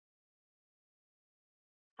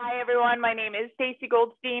Hi, everyone. My name is Stacy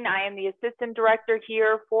Goldstein. I am the Assistant Director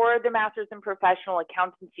here for the Master's in Professional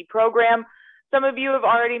Accountancy program. Some of you have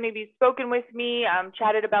already maybe spoken with me,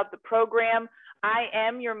 chatted about the program. I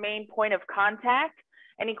am your main point of contact.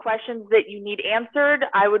 Any questions that you need answered,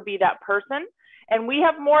 I would be that person. And we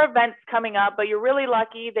have more events coming up, but you're really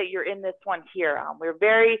lucky that you're in this one here. We're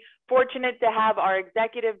very fortunate to have our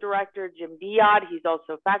Executive Director, Jim Diod. He's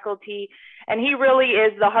also faculty, and he really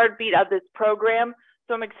is the heartbeat of this program.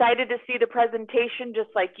 So I'm excited to see the presentation just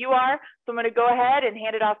like you are. So I'm going to go ahead and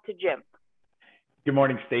hand it off to Jim. Good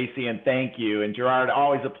morning, Stacy, and thank you. And Gerard,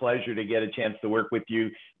 always a pleasure to get a chance to work with you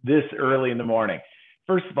this early in the morning.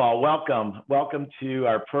 First of all, welcome to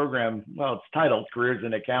our program. Well, it's titled Careers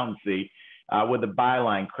in Accountancy with a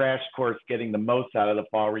byline, Crash Course Getting the Most Out of the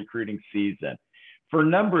Fall Recruiting Season. For a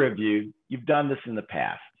number of you, you've done this in the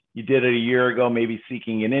past. You did it a year ago, maybe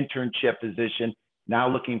seeking an internship position, now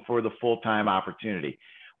looking for the full-time opportunity.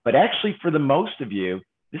 But actually, for the most of you,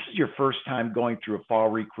 this is your first time going through a fall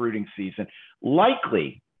recruiting season,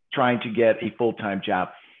 likely trying to get a full-time job,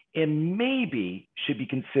 and maybe should be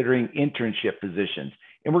considering internship positions.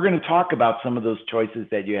 And we're going to talk about some of those choices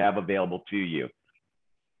that you have available to you.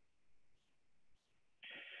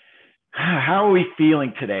 How are we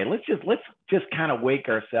feeling today? Let's just kind of wake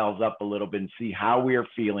ourselves up a little bit and see how we are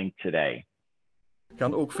feeling today.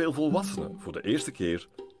 Gaan ook veel volwassenen voor de eerste keer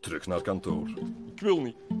terug naar kantoor. Ik wil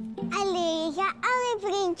niet. Allee, je gaat alle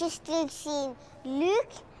vriendjes terugzien.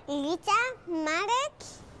 Luc, Rita, Mark.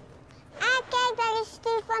 Ah, kijk, daar is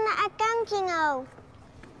Steve van de accounting al.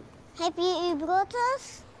 Heb je uw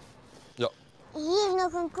broodjes? Ja. Hier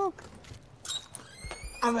nog een koek.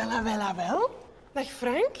 Ah wel. Dag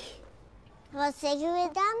Frank. Wat zeggen we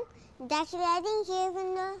dan? Dag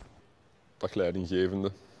leidinggevende. Dag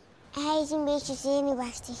leidinggevende. Hij is een beetje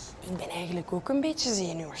zenuwachtig. Ik ben eigenlijk ook een beetje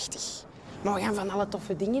zenuwachtig. Maar we gaan van alle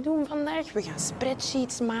toffe dingen doen vandaag. We gaan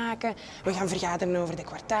spreadsheets maken. We gaan vergaderen over de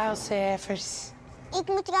kwartaalcijfers. Ik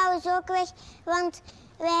moet trouwens ook weg, want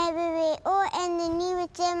wij hebben WO en de nieuwe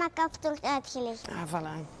themakapstok uitgelegd. Ah,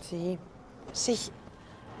 voilà. Zie. Zeg,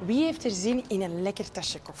 wie heeft er zin in een lekker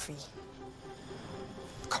tasje koffie?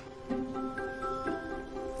 Kom.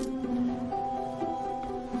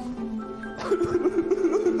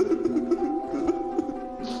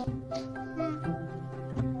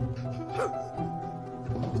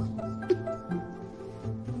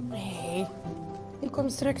 Nee, ik kom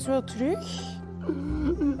straks wel terug.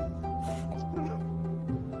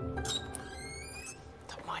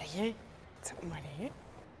 Tot morgen.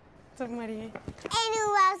 En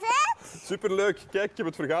hoe was het? Superleuk. Kijk, ik heb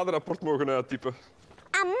het vergaderrapport mogen uittypen.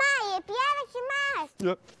 Amai, heb jij dat gemaakt?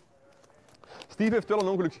 Ja. Steve heeft wel een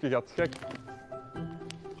ongelukje gehad. Kijk.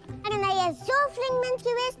 En dat je zo flink bent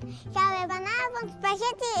geweest, gaan we vanavond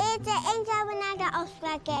spaghetti eten en gaan we naar de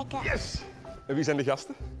afspraak kijken. Yes! En wie zijn de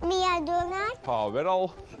gasten? Mia Doornaar. Ah, weer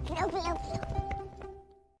al.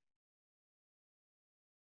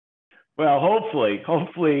 Well,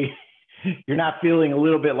 hopefully you're not feeling a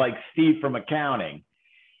little bit like Steve from accounting.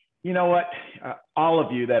 You know what? All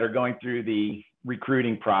of you that are going through the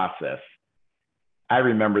recruiting process, I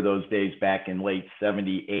remember those days back in late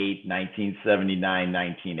 78, 1979,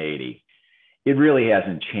 1980. It really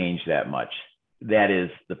hasn't changed that much. That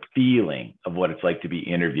is the feeling of what it's like to be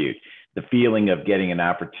interviewed, the feeling of getting an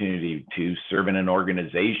opportunity to serve in an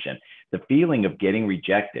organization, the feeling of getting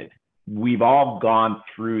rejected. We've all gone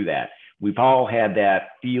through that. We've all had that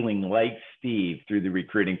feeling like Steve through the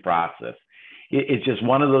recruiting process. It's just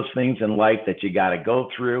one of those things in life that you got to go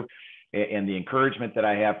through. And the encouragement that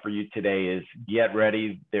I have for you today is get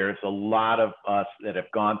ready. There's a lot of us that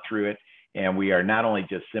have gone through it, and we are not only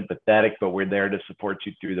just sympathetic, but we're there to support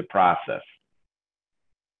you through the process.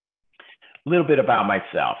 A little bit about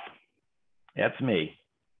myself. That's me.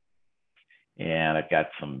 And I've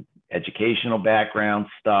got some educational background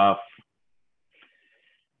stuff.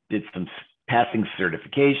 Did some passing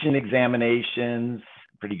certification examinations,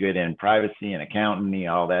 pretty good in privacy and accounting,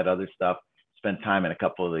 all that other stuff. Spent time in a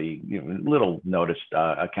couple of the little noticed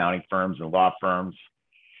accounting firms and law firms,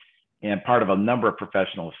 and part of a number of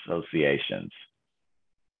professional associations.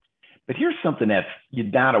 But here's something that you're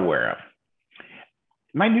not aware of.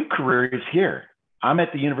 My new career is here. I'm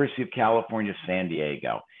at the University of California, San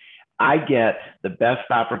Diego. I get the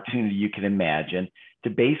best opportunity you can imagine to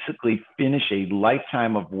basically finish a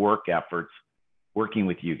lifetime of work efforts working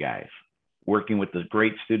with you guys, working with the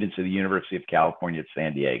great students of the University of California at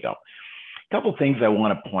San Diego. A couple of things I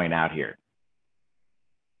want to point out here.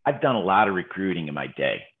 I've done a lot of recruiting in my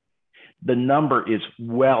day. The number is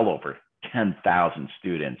well over 10,000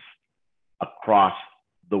 students across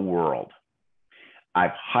the world.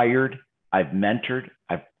 I've hired I've mentored,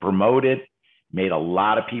 I've promoted, made a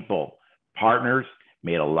lot of people partners,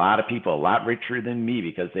 made a lot of people a lot richer than me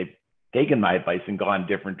because they've taken my advice and gone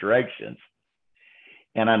different directions.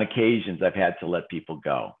 And on occasions, I've had to let people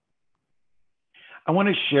go. I want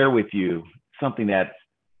to share with you something that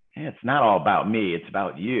it's not all about me, it's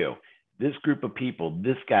about you. This group of people,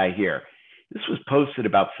 this guy here, this was posted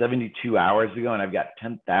about 72 hours ago, and I've got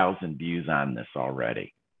 10,000 views on this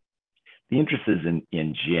already. The interest is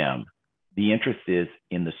in Jim. The interest is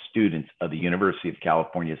in the students of the University of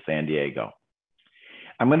California, San Diego.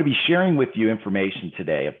 I'm going to be sharing with you information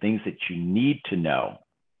today of things that you need to know,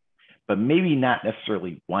 but maybe not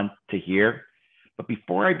necessarily want to hear. But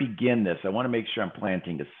before I begin this, I want to make sure I'm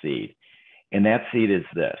planting a seed. And that seed is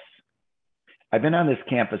this. I've been on this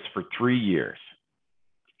campus for 3 years.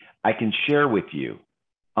 I can share with you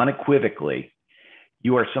unequivocally,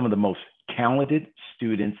 you are some of the most talented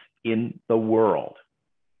students in the world.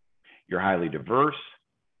 You're highly diverse,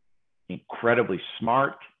 incredibly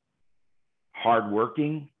smart,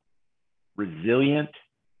 hardworking, resilient,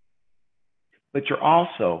 but you're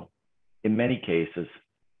also, in many cases,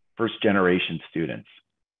 first-generation students.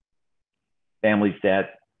 Families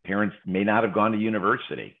that parents may not have gone to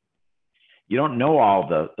university. You don't know all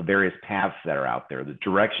the various paths that are out there, the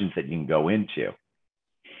directions that you can go into.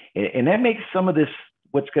 And that makes some of this,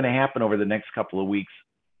 what's going to happen over the next couple of weeks,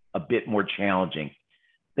 a bit more challenging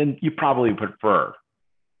than you probably prefer.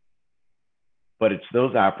 But it's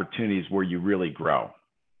those opportunities where you really grow.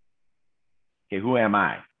 Okay, who am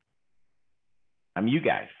I? I'm you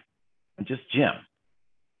guys. I'm just Jim.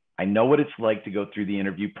 I know what it's like to go through the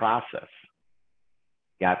interview process.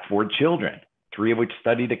 Got 4 children, 3 of which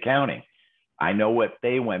studied accounting. I know what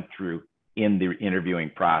they went through in the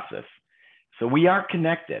interviewing process. So we are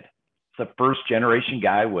connected. It's a first-generation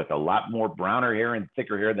guy with a lot more browner hair and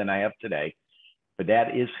thicker hair than I have today, but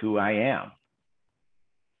that is who I am.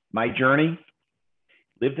 My journey,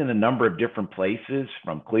 lived in a number of different places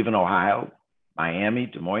from Cleveland, Ohio, Miami,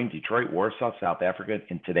 Des Moines, Detroit, Warsaw, South Africa,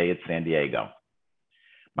 and today it's San Diego.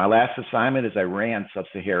 My last assignment is I ran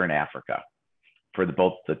Sub-Saharan Africa for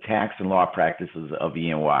both the tax and law practices of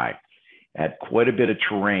E&Y. I had quite a bit of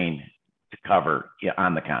terrain to cover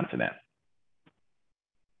on the continent.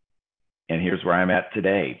 And here's where I'm at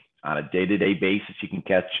today. On a day-to-day basis, you can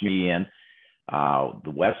catch me in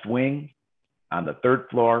the West Wing on the 3rd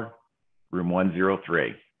floor, room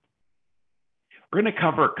 103. We're going to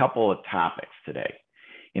cover a couple of topics today.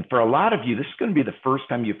 And for a lot of you, this is going to be the first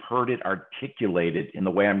time you've heard it articulated in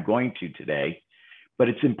the way I'm going to today, but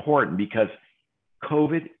it's important because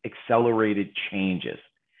COVID accelerated changes,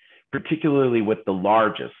 particularly with the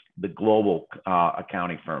largest, the global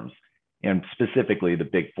accounting firms, and specifically the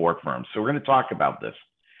Big 4 firms. So we're going to talk about this.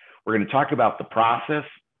 We're going to talk about the process,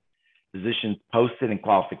 positions posted, and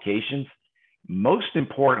qualifications. Most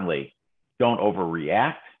importantly, don't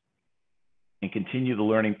overreact and continue the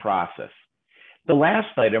learning process. The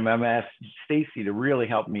last item I'm going to ask Stacy to really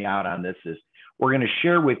help me out on this is we're going to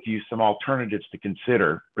share with you some alternatives to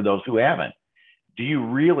consider for those who haven't. Do you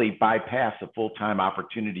really bypass a full-time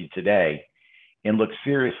opportunity today and look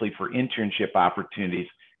seriously for internship opportunities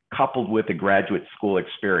coupled with a graduate school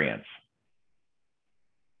experience?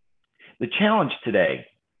 The challenge today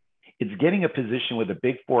is getting a position with a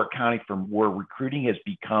Big 4 accounting firm where recruiting has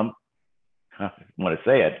become, I want to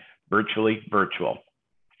say it, virtually virtual.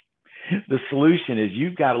 The solution is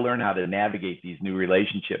you've got to learn how to navigate these new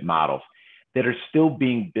relationship models that are still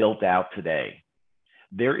being built out today.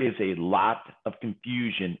 There is a lot of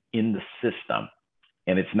confusion in the system,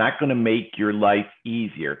 and it's not going to make your life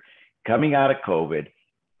easier. Coming out of COVID,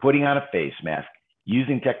 putting on a face mask,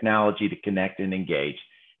 using technology to connect and engage,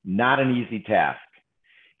 not an easy task.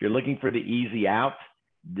 If you're looking for the easy out,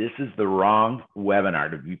 this is the wrong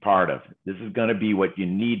webinar to be part of. This is going to be what you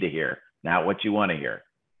need to hear, not what you want to hear.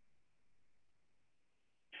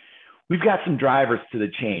 We've got some drivers to the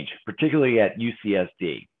change, particularly at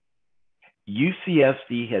UCSD.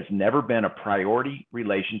 UCSD has never been a priority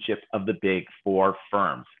relationship of the Big 4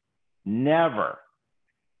 firms. Never.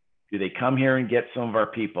 Do they come here and get some of our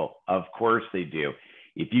people? Of course they do.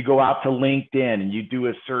 If you go out to LinkedIn and you do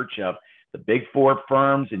a search of the Big 4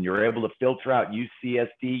 firms and you're able to filter out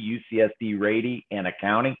UCSD, Rady, and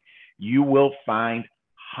accounting, you will find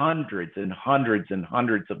hundreds and hundreds and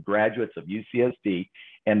hundreds of graduates of UCSD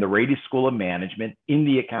and the Rady School of Management in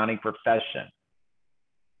the accounting profession.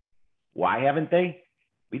 Why haven't they?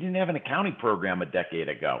 We didn't have an accounting program a decade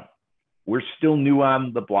ago. We're still new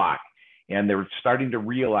on the block, and they're starting to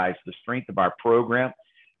realize the strength of our program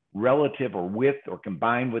relative or with or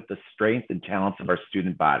combined with the strength and talents of our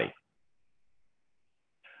student body.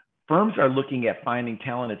 Firms are looking at finding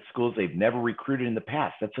talent at schools they've never recruited in the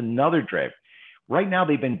past. That's another drive. Right now,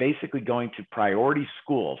 they've been basically going to priority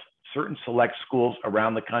schools, certain select schools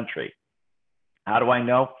around the country. How do I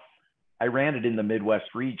know? I ran it in the Midwest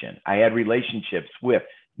region. I had relationships with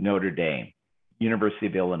Notre Dame, University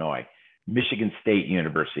of Illinois, Michigan State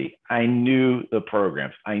University. I knew the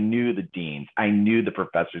programs. I knew the deans. I knew the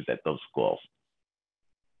professors at those schools.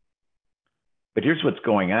 But here's what's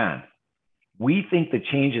going on. We think the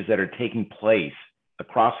changes that are taking place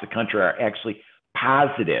across the country are actually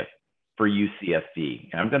positive for UCSD.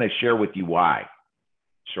 And I'm going to share with you why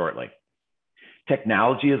shortly.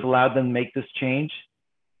 Technology has allowed them to make this change.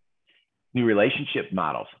 New relationship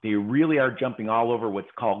models. They really are jumping all over what's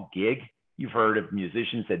called gig. You've heard of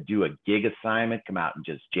musicians that do a gig assignment, come out and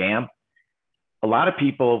just jam. A lot of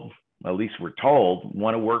people, at least we're told,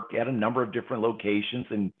 want to work at a number of different locations,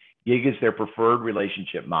 and gig is their preferred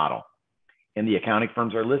relationship model. And the accounting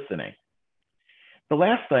firms are listening. The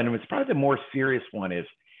last item, it's probably the more serious one, is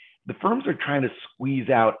the firms are trying to squeeze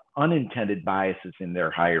out unintended biases in their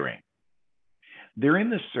hiring. They're in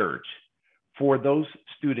the search for those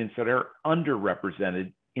students that are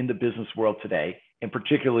underrepresented in the business world today, and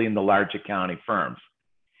particularly in the large accounting firms.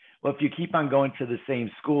 Well, if you keep on going to the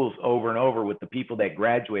same schools over and over with the people that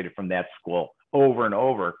graduated from that school over and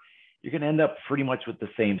over, you're going to end up pretty much with the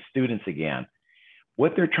same students again.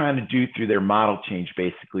 What they're trying to do through their model change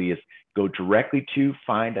basically is go directly to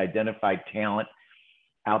find identified talent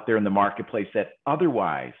out there in the marketplace that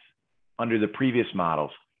otherwise, under the previous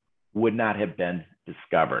models, would not have been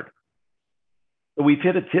discovered. So we've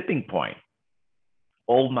hit a tipping point.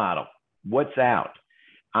 Old model, what's out?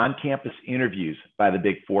 On-campus interviews by the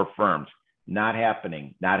big four firms, not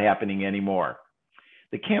happening anymore.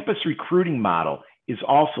 The campus recruiting model is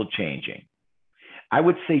also changing. I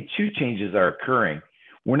would say two changes are occurring.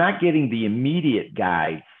 We're not getting the immediate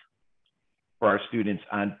guides for our students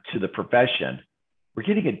onto the profession. We're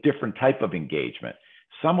getting a different type of engagement,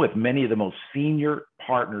 some with many of the most senior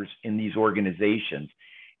partners in these organizations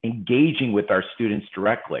engaging with our students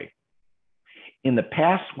directly. In the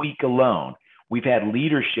past week alone, we've had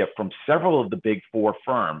leadership from several of the big four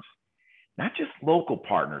firms, not just local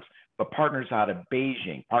partners, but partners out of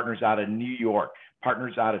Beijing, partners out of New York,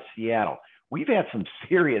 partners out of Seattle. We've had some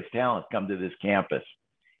serious talent come to this campus.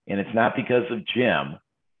 And it's not because of Jim,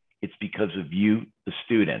 it's because of you, the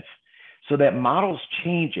students. So that model's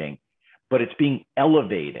changing, but it's being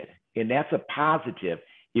elevated. And that's a positive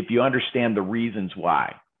if you understand the reasons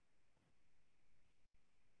why.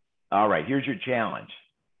 All right, here's your challenge.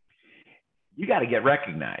 You got to get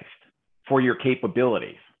recognized for your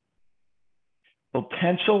capabilities.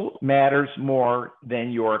 Potential matters more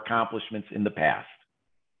than your accomplishments in the past.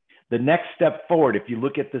 The next step forward, if you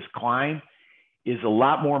look at this climb, is a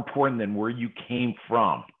lot more important than where you came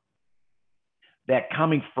from. That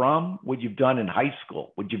coming from what you've done in high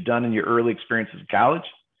school, what you've done in your early experiences in college,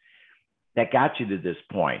 that got you to this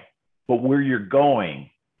point. But where you're going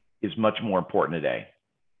is much more important today.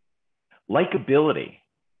 Likability.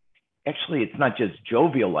 Actually, it's not just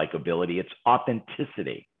jovial likability, it's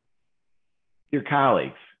authenticity. Dear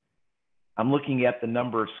colleagues, I'm looking at the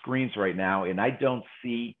number of screens right now and I don't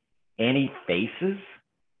see any faces.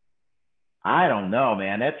 I don't know,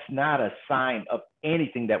 man. That's not a sign of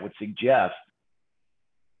anything that would suggest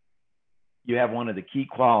you have one of the key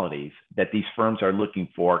qualities that these firms are looking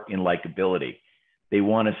for in likability. They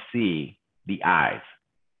want to see the eyes.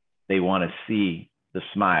 They want to see the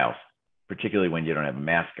smiles, particularly when you don't have a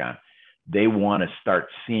mask on. They want to start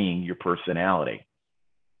seeing your personality,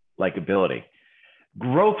 likability.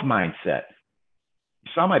 Growth mindset.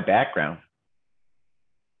 You saw my background.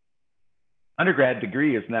 Undergrad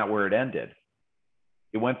degree is not where it ended.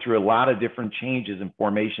 It went through a lot of different changes and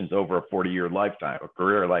formations over a 40-year lifetime, a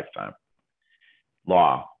career lifetime.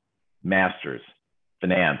 Law, master's,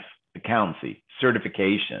 finance, accountancy,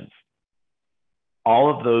 certifications.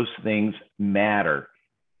 All of those things matter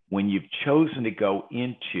when you've chosen to go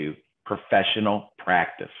into professional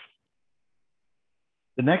practice.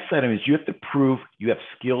 The next item is you have to prove you have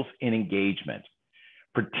skills in engagement,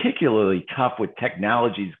 particularly tough with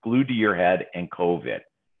technologies glued to your head and COVID.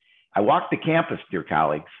 I walked the campus, dear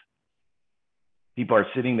colleagues. People are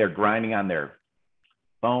sitting there grinding on their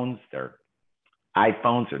phones, their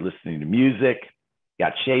iPhones, they're listening to music,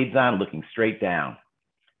 got shades on, looking straight down.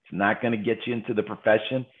 It's not going to get you into the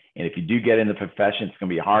profession. And if you do get into the profession, it's going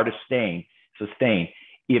to be hard to sustain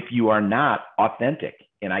if you are not authentic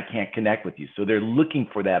and I can't connect with you. So they're looking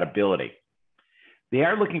for that ability. They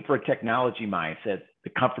are looking for a technology mindset,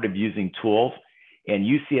 the comfort of using tools, and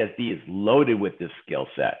UCSD is loaded with this skill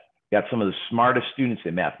set. Got some of the smartest students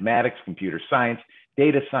in mathematics, computer science,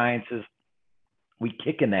 data sciences. We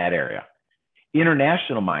kick in that area.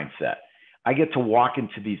 International mindset. I get to walk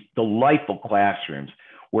into these delightful classrooms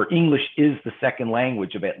where English is the second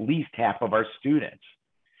language of at least half of our students.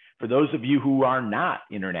 For those of you who are not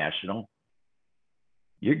international,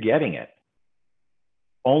 you're getting it.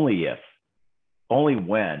 Only if, only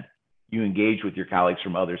when you engage with your colleagues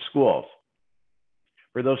from other schools.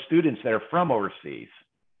 For those students that are from overseas,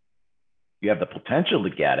 you have the potential to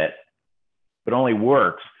get it, but only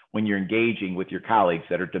works when you're engaging with your colleagues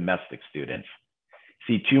that are domestic students.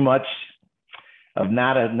 See too much of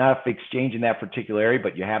not enough exchange in that particular area,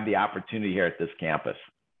 but you have the opportunity here at this campus.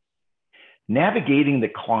 Navigating the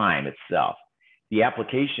climb itself, the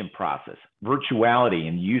application process, virtuality,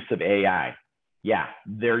 and use of AI. Yeah,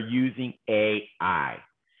 they're using AI.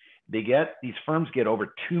 These firms get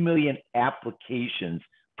over 2 million applications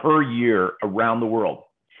per year around the world.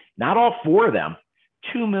 Not all 4 of them,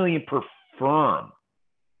 2 million per firm.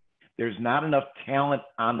 There's not enough talent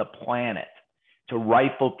on the planet to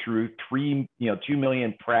rifle through 2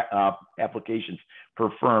 million applications per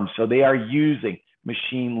firm. So they are using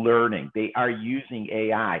machine learning. They are using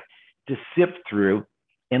AI to sift through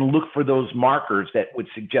and look for those markers that would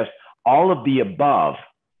suggest all of the above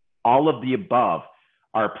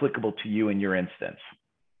are applicable to you in your instance.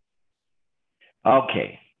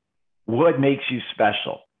 Okay, what makes you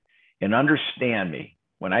special? And understand me,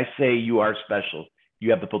 when I say you are special, you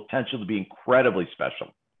have the potential to be incredibly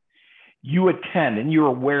special. You attend, and you're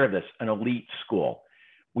aware of this, an elite school.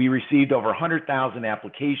 We received over 100,000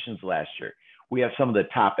 applications last year. We have some of the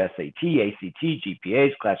top SAT, ACT,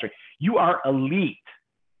 GPAs, class rank. You are elite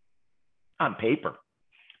on paper.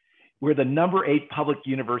 We're the number 8 public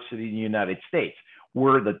university in the United States.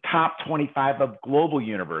 We're the top 25 of global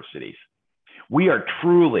universities. We are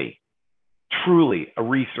truly, truly a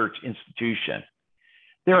research institution.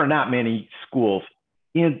 There are not many schools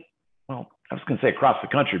I was going to say across the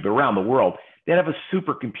country, but around the world, that have a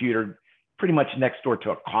supercomputer pretty much next door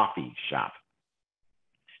to a coffee shop.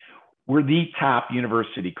 We're the top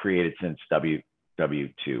university created since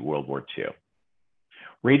World War II.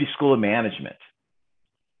 Rady School of Management,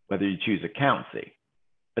 whether you choose accountancy,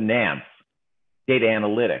 finance, data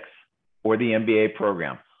analytics, or the MBA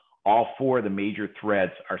program, all 4 of the major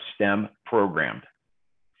threads are STEM programmed.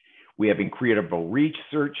 We have incredible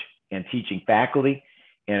research and teaching faculty,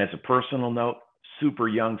 and as a personal note, super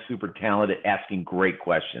young, super talented, asking great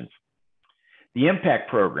questions. The MPAc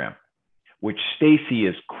program, which Stacy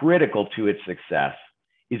is critical to its success,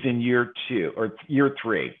 is in year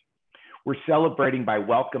 3. We're celebrating by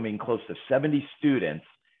welcoming close to 70 students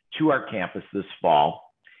to our campus this fall,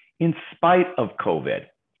 in spite of COVID.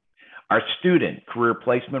 Our student career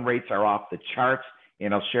placement rates are off the charts,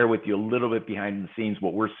 and I'll share with you a little bit behind the scenes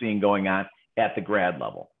what we're seeing going on at the grad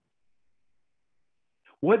level.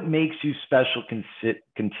 What makes you special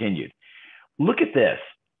continued? Look at this.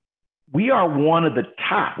 We are one of the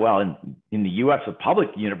top, well, in the US of public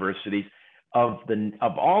universities, of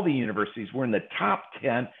all the universities, we're in the top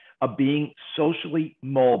 10 of being socially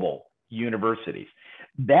mobile universities.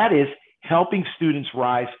 That is helping students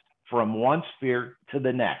rise from one sphere to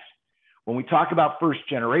the next. When we talk about first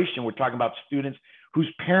generation, we're talking about students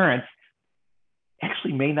whose parents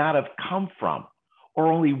actually may not have come from, or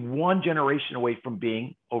only one generation away from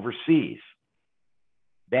being overseas.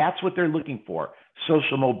 That's what they're looking for,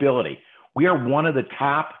 social mobility. We are one of the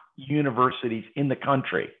top universities in the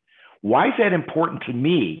country. Why is that important to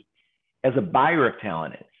me as a buyer of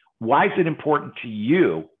talent? Why is it important to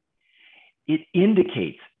you?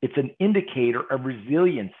 It's an indicator of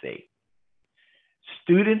resiliency.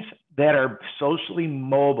 Students that are socially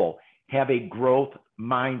mobile have a growth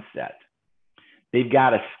mindset. They've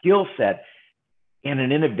got a skill set and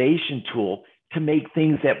an innovation tool to make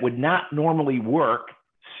things that would not normally work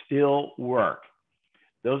still work.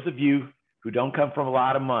 Those of you who don't come from a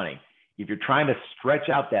lot of money, if you're trying to stretch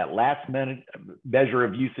out that last minute measure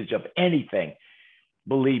of usage of anything,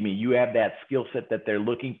 believe me, you have that skill set that they're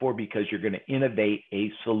looking for because you're going to innovate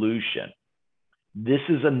a solution. This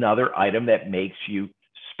is another item that makes you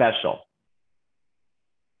special.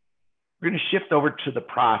 We're going to shift over to the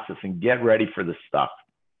process and get ready for the stuff.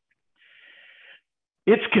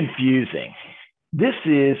 It's confusing. This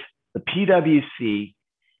is the PwC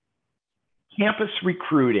campus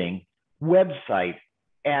recruiting website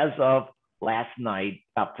as of last night,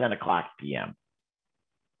 about 10 o'clock p.m.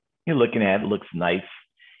 You're looking at it, looks nice,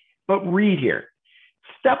 but read here.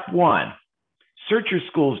 Step 1, search your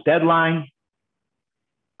school's deadline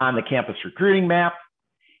on the campus recruiting map.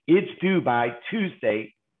 It's due by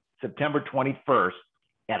Tuesday, September 21st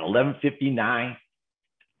at 11:59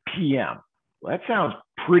 p.m. Well, that sounds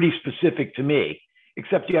pretty specific to me.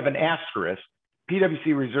 except you have an asterisk.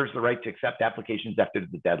 PwC reserves the right to accept applications after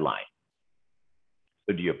the deadline.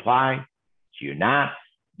 So do you apply? Do you not?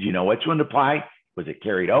 Do you know which one to apply? Was it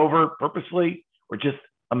carried over purposely or just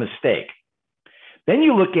a mistake? Then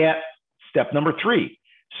you look at step number 3,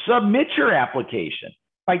 submit your application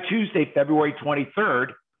by Tuesday, February 23rd,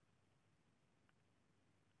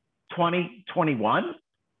 2021.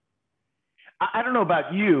 I don't know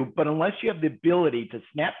about you, but unless you have the ability to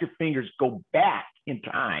snap your fingers, go back in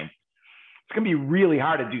time, it's going to be really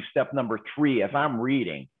hard to do step number 3 as I'm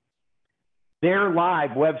reading their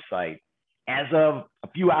live website as of a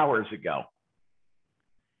few hours ago.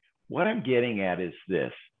 What I'm getting at is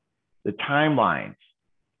this: the timelines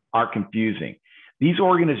are confusing. These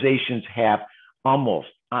organizations have almost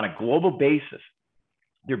on a global basis,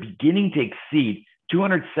 they're beginning to exceed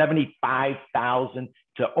 275,000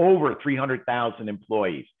 to over 300,000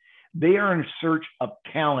 employees. They are in search of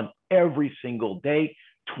talent every single day,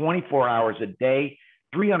 24 hours a day,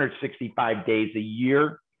 365 days a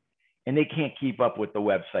year, and they can't keep up with the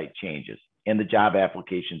website changes and the job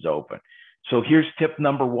applications open. So here's tip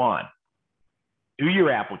number 1. Do your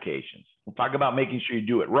applications. We'll talk about making sure you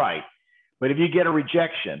do it right. But if you get a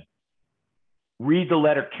rejection, read the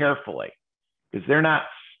letter carefully, because they're not,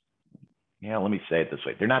 let me say it this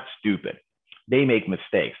way, they're not stupid. They make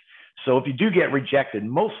mistakes. So if you do get rejected,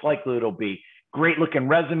 most likely it'll be great looking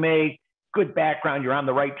resume, good background, you're on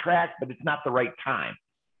the right track, but it's not the right time.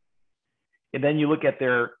 And then you look at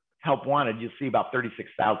their help wanted, you'll see about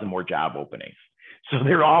 36,000 more job openings. So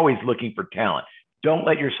they're always looking for talent. Don't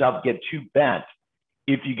let yourself get too bent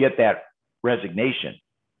if you get that resignation.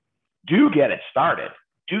 Do get it started.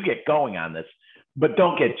 Do get going on this, but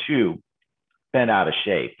don't get too bent out of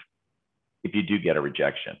shape if you do get a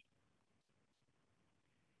rejection.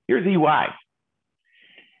 Here's EY.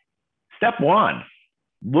 Step 1,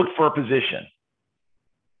 look for a position.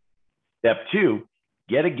 Step 2,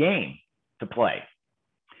 get a game to play.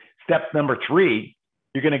 Step number 3,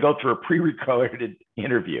 you're going to go through a pre-recorded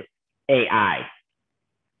interview, AI.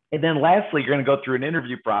 And then lastly, you're going to go through an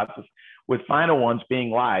interview process with final ones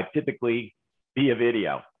being live, typically via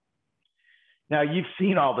video. Now, you've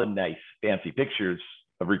seen all the nice, fancy pictures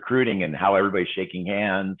of recruiting and how everybody's shaking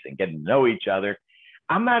hands and getting to know each other.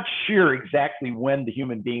 I'm not sure exactly when the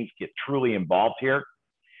human beings get truly involved here.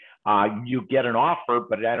 You get an offer,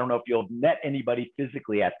 but I don't know if you'll have met anybody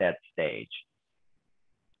physically at that stage.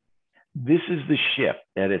 This is the shift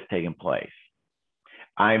that has taken place.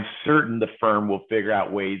 I'm certain the firm will figure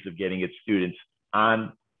out ways of getting its students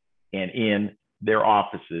on and in their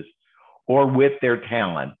offices or with their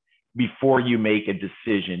talent before you make a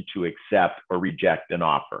decision to accept or reject an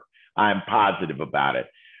offer. I'm positive about it.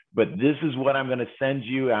 But this is what I'm going to send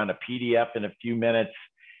you on a PDF in a few minutes.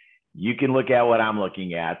 You can look at what I'm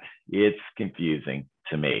looking at. It's confusing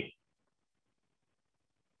to me.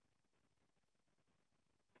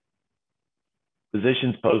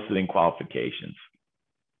 Positions posted and qualifications.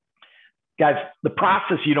 Guys, the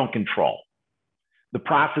process you don't control. The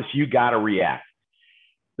process you got to react.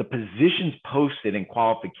 The positions posted and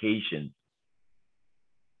qualifications,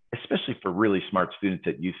 especially for really smart students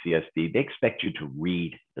at UCSD, they expect you to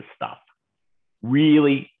read the stuff.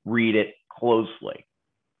 Really read it closely.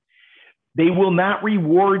 They will not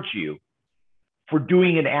reward you for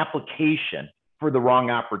doing an application for the wrong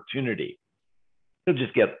opportunity. You'll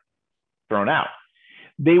just get thrown out.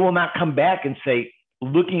 They will not come back and say,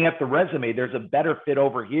 looking at the resume, there's a better fit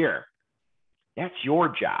over here. That's your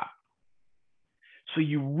job. So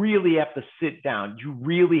you really have to sit down. You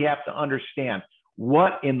really have to understand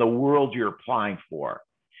what in the world you're applying for.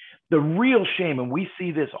 The real shame, and we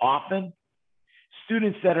see this often,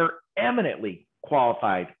 students that are eminently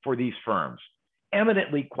qualified for these firms,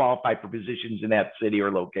 eminently qualified for positions in that city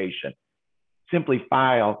or location, simply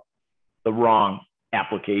file the wrong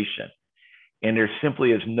application. And there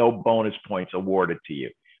simply is no bonus points awarded to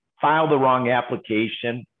you. File the wrong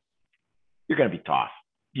application, you're going to be tossed.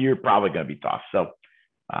 You're probably going to be tossed. So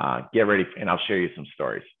get ready, and I'll share you some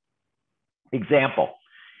stories. Example,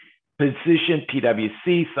 position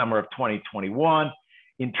PwC, summer of 2021,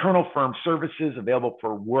 internal firm services available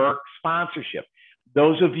for work sponsorship.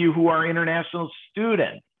 Those of you who are international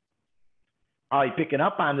students, are you picking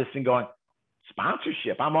up on this and going,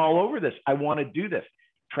 sponsorship, I'm all over this. I want to do this.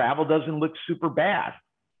 Travel doesn't look super bad.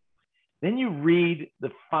 Then you read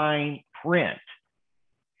the fine print.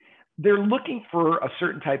 They're looking for a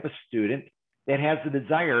certain type of student that has the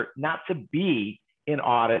desire not to be in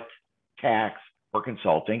audit, tax, or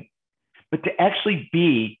consulting, but to actually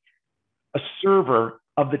be a server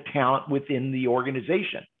of the talent within the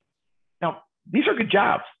organization. Now, these are good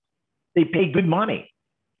jobs. They pay good money,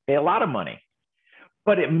 pay a lot of money.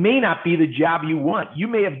 but it may not be the job you want. You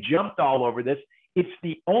may have jumped all over this. It's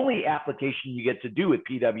the only application you get to do with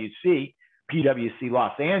PwC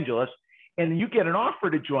Los Angeles, and you get an offer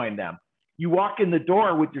to join them. You walk in the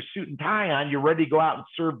door with your suit and tie on, you're ready to go out and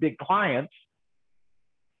serve big clients,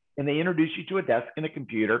 and they introduce you to a desk and a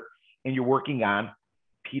computer, and you're working on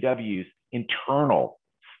PW's internal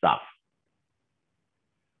stuff.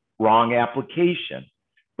 Wrong application.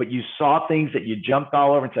 But you saw things that you jumped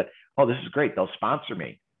all over and said, oh, this is great. They'll sponsor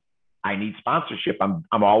me. I need sponsorship. I'm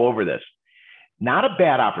all over this. Not a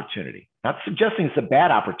bad opportunity. Not suggesting it's a bad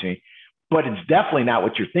opportunity, but it's definitely not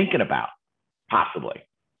what you're thinking about, possibly.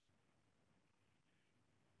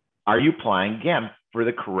 Are you applying, again, for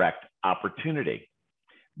the correct opportunity?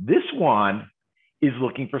 This one is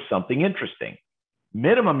looking for something interesting.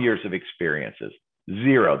 Minimum years of experiences,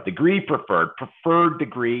 0. Degree preferred, preferred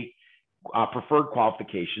degree, preferred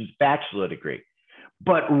qualifications, bachelor degree.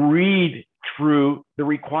 But read through the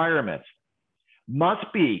requirements. Must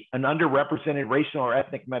be an underrepresented racial or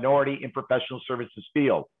ethnic minority in professional services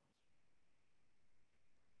field.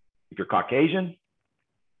 If you're Caucasian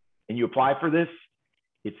and you apply for this,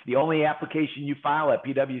 it's the only application you file at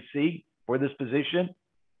PwC for this position,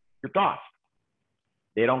 you're tossed.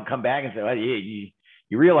 They don't come back and say, well, you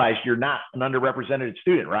realize you're not an underrepresented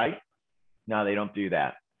student, right? No, they don't do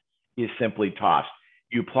that. You're simply tossed.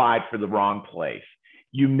 You applied for the wrong place.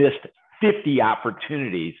 You missed 50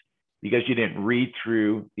 opportunities because you didn't read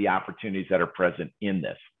through the opportunities that are present in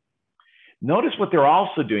this. Notice what they're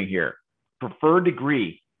also doing here. Preferred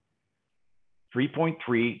degree,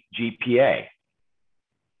 3.3 GPA.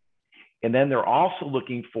 And then they're also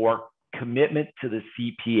looking for commitment to the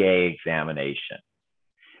CPA examination,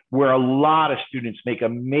 where a lot of students make a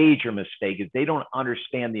major mistake is they don't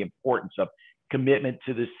understand the importance of commitment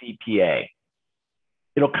to the CPA.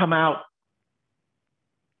 It'll come out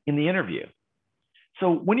in the interview.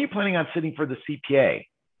 So when are you planning on sitting for the CPA?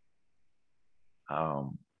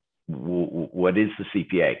 What is the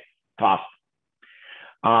CPA? Tough.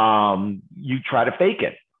 You try to fake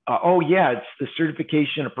it. Oh yeah, it's the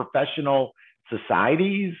certification of professional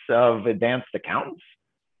societies of advanced accountants.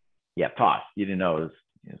 Yeah, toss. You didn't know it was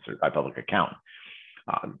certified public accountant.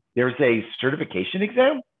 There's a certification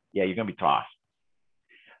exam. Yeah, you're going to be tossed.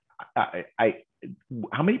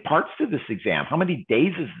 How many parts to this exam? How many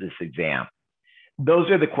days is this exam? Those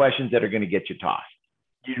are the questions that are going to get you tossed.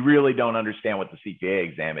 You really don't understand what the CPA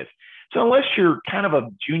exam is. So unless you're kind of a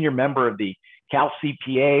junior member of the Cal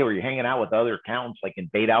CPA or you're hanging out with other accountants like in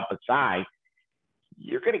Beta Alpha Psi,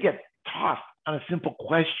 you're going to get tossed on a simple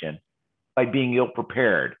question by being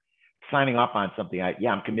ill-prepared, signing off on something.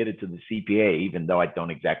 I'm committed to the CPA, even though I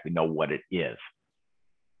don't exactly know what it is.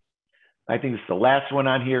 I think this is the last one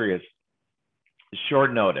on here is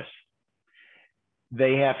short notice.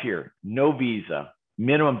 They have here no visa,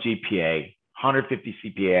 minimum GPA, 150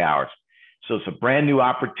 CPA hours. So it's a brand new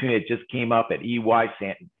opportunity. It just came up at EY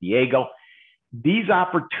San Diego. These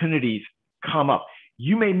opportunities come up.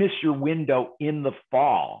 You may miss your window in the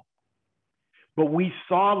fall, but we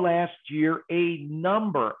saw last year a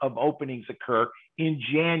number of openings occur in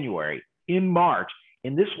January, in March,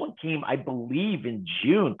 and this one came, I believe, in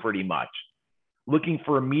June pretty much, looking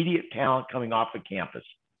for immediate talent coming off of campus.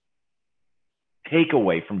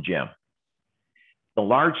 Takeaway from Jim. The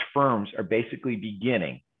large firms are basically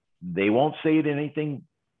beginning. They won't say it in anything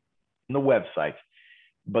in the websites,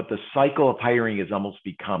 but the cycle of hiring is almost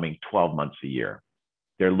becoming 12 months a year.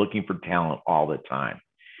 They're looking for talent all the time.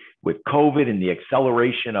 With COVID and the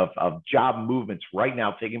acceleration of job movements right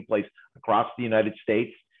now taking place across the United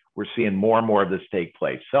States, we're seeing more and more of this take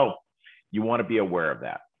place. So you want to be aware of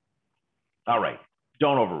that. All right,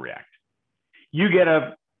 don't overreact. You get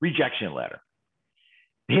a rejection letter.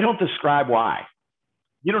 They don't describe why.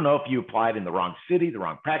 You don't know if you applied in the wrong city, the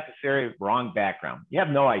wrong practice area, wrong background. You have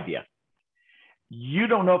no idea. You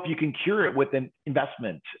don't know if you can cure it with an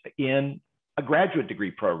investment in a graduate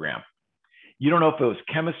degree program. You don't know if it was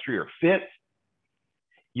chemistry or fit.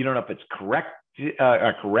 You don't know if it's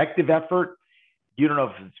a corrective effort. You don't know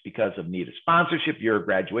if it's because of need of sponsorship, your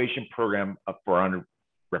graduation program for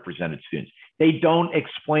underrepresented students. They don't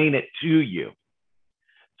explain it to you.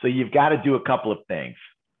 So you've got to do a couple of things.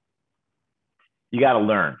 You got to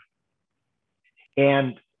learn.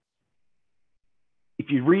 And if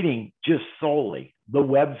you're reading just solely the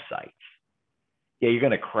websites, you're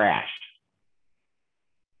going to crash.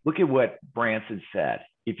 Look at what Branson said.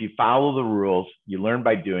 If you follow the rules, you learn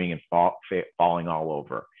by doing and falling all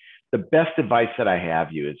over. The best advice that I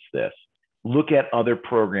have you is this. Look at other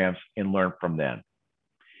programs and learn from them.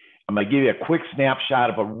 I'm going to give you a quick snapshot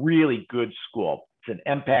of a really good school. It's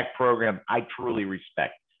an MPAc program I truly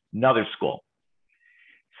respect. Another school.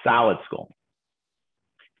 solid school.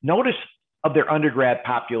 Notice of their undergrad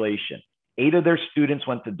population, 8 of their students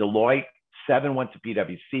went to Deloitte, 7 went to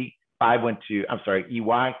PwC, 5 went to,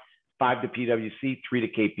 EY, 5 to PwC, 3 to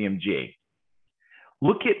KPMG.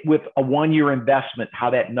 Look at with a 1-year investment, how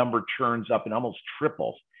that number churns up and almost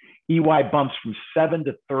triples. EY bumps from 7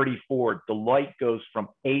 to 34. Deloitte goes from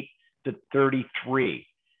 8 to 33.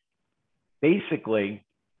 Basically,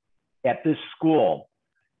 at this school,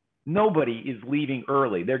 nobody is leaving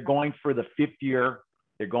early. They're going for the 5th year.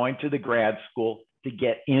 They're going to the grad school to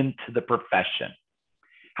get into the profession.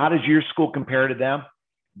 How does your school compare to them?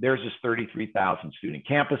 Theirs is 33,000 student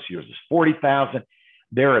campus. Yours is 40,000.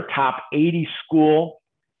 They're a top 80 school.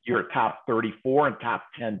 You're a top 34 and top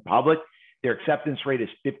 10 public. Their acceptance rate is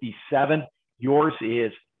 57. Yours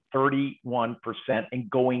is 31% and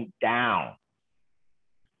going down.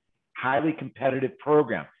 Highly competitive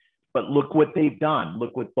program. But look what they've done.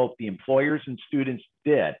 Look what both the employers and students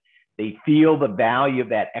did. They feel the value of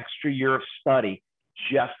that extra year of study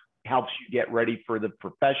just helps you get ready for the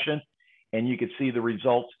profession, and you can see the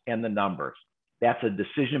results and the numbers. That's a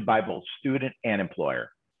decision by both student and employer.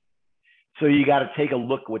 So you got to take a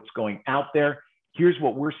look at what's going out there. Here's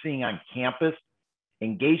what we're seeing on campus.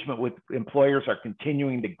 Engagement with employers are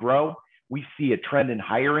continuing to grow. We see a trend in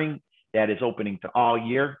hiring that is opening to all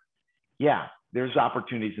year. Yeah, there's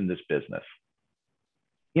opportunities in this business.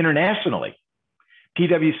 Internationally,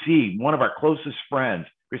 PwC, one of our closest friends,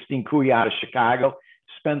 Christine Cui out of Chicago,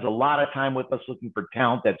 spends a lot of time with us looking for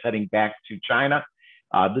talent that's heading back to China.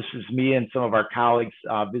 This is me and some of our colleagues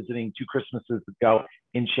visiting 2 Christmases ago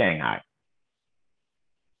in Shanghai.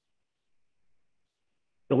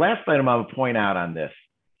 The last item I would point out on this,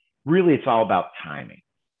 really it's all about timing.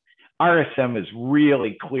 RSM is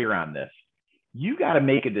really clear on this. You got to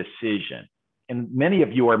make a decision, and many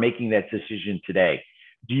of you are making that decision today.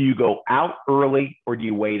 Do you go out early or do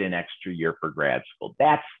you wait an extra year for grad school?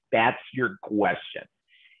 That's your question.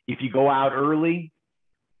 If you go out early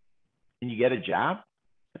and you get a job,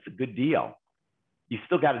 that's a good deal. You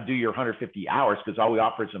still got to do your 150 hours because all we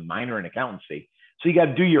offer is a minor in accountancy. So you got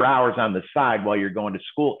to do your hours on the side while you're going to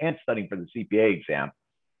school and studying for the CPA exam,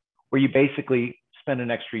 where you basically spend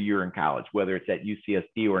an extra year in college, whether it's at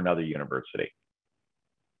UCSD or another university.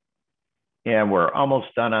 And we're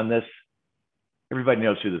almost done on this. Everybody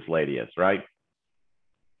knows who this lady is, right?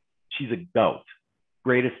 She's a GOAT,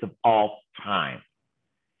 greatest of all time.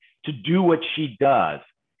 To do what she does,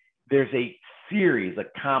 there's a series of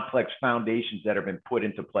complex foundations that have been put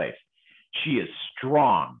into place. She is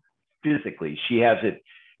strong physically. She has it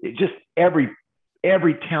just every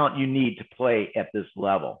talent you need to play at this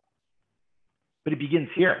level. But it begins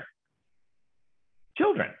here.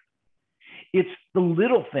 Children. It's the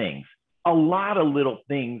little things, a lot of little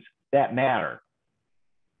things that matter.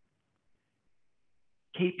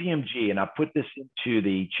 KPMG, and I'll put this into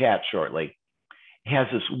the chat shortly, has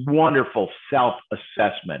this wonderful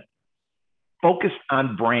self-assessment focused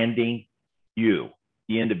on branding you,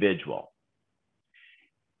 the individual.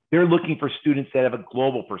 They're looking for students that have a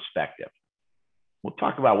global perspective. We'll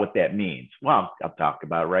talk about what that means. Well, I'll talk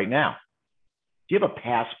about it right now. Do you have a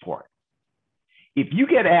passport? If you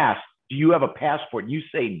get asked, do you have a passport, and you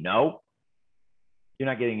say no, you're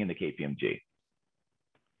not getting into KPMG.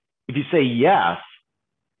 If you say yes,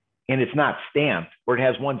 and it's not stamped, or it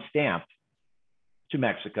has one stamp to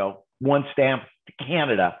Mexico, one stamp to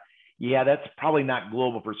Canada, yeah, that's probably not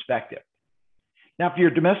global perspective. Now, if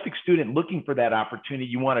you're a domestic student looking for that opportunity,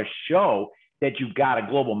 you want to show that you've got a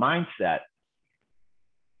global mindset,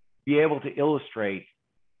 be able to illustrate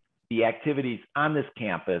the activities on this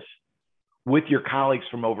campus with your colleagues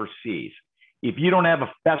from overseas. If you don't have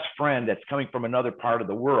a best friend that's coming from another part of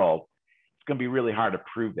the world, it's going to be really hard to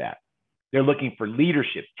prove that. They're looking for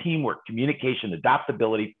leadership, teamwork, communication,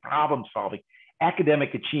 adaptability, problem solving,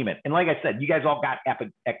 academic achievement. And like I said, you guys all got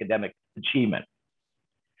academic achievement.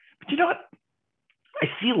 But you know what? I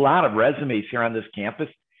see a lot of resumes here on this campus.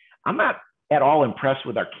 I'm not at all impressed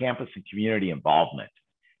with our campus and community involvement.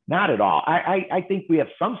 Not at all. I think we have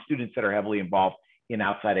some students that are heavily involved in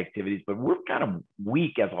outside activities, but we're kind of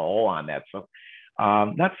weak as a whole on that. So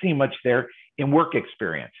not seeing much there. In work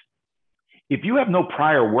experience. If you have no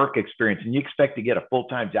prior work experience and you expect to get a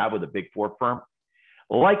full-time job with a Big Four firm,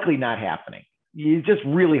 likely not happening. It's just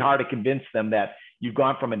really hard to convince them that you've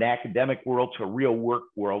gone from an academic world to a real work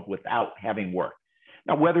world without having work.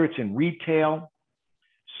 Now, whether it's in retail,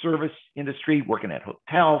 service industry, working at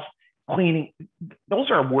hotels, cleaning,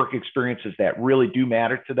 those are work experiences that really do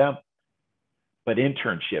matter to them, but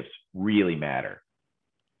internships really matter.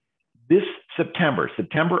 This September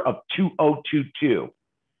of 2022,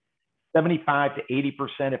 75 to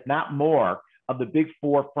 80%, if not more, of the big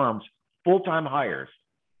four firms, full-time hires,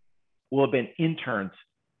 will have been interns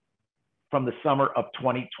from the summer of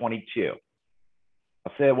 2022.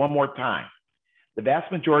 I'll say it one more time. The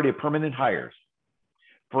vast majority of permanent hires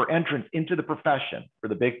for entrance into the profession for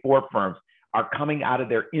the big four firms are coming out of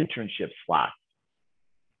their internship slots,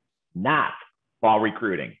 not fall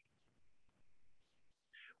recruiting.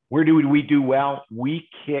 Where do we do well? We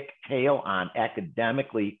kick tail on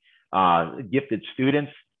academically gifted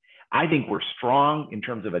students. I think we're strong in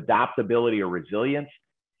terms of adaptability or resilience.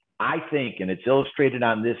 I think, and it's illustrated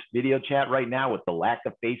on this video chat right now with the lack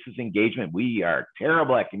of faces engagement, we are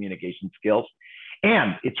terrible at communication skills.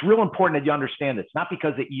 And it's real important that you understand this, not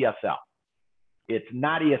because of ESL. It's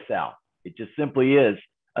not ESL. It just simply is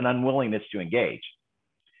an unwillingness to engage.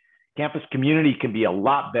 Campus community can be a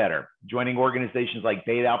lot better. Joining organizations like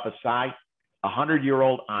Beta Alpha Psi, a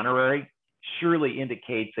 100-year-old honorary, surely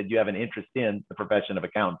indicates that you have an interest in the profession of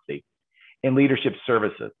accountancy and leadership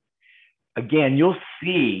services. Again, you'll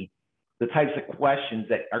see the types of questions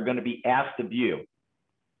that are going to be asked of you,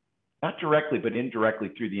 not directly, but indirectly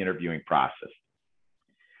through the interviewing process.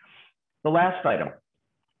 The last item,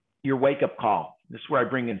 your wake-up call. This is where I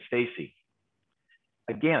bring in Stacy.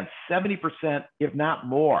 Again, 70%, if not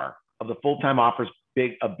more, of the full-time offers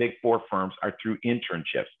of big four firms are through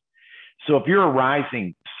internships. So if you're a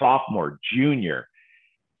rising sophomore, junior,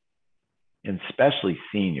 and especially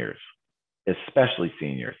seniors,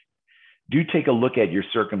 do take a look at your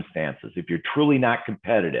circumstances. If you're truly not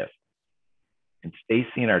competitive, and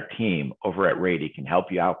Stacy and our team over at Rady can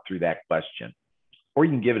help you out through that question, or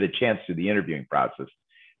you can give it a chance through the interviewing process,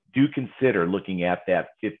 do consider looking at that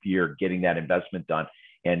 5th year, getting that investment done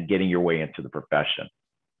and getting your way into the profession.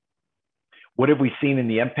 What have we seen in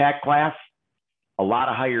the MPAc class? A lot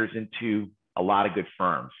of hires into a lot of good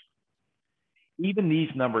firms. Even these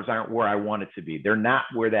numbers aren't where I want it to be. They're not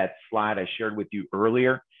where that slide I shared with you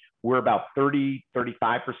earlier. We're about 30,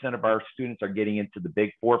 35% of our students are getting into the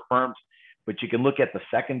big four firms, but you can look at the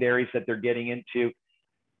secondaries that they're getting into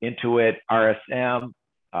Intuit, RSM,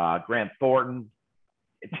 Grant Thornton.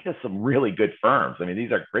 It's just some really good firms. I mean,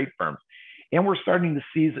 these are great firms. And we're starting to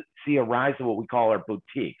see a rise of what we call our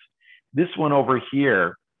boutiques. This one over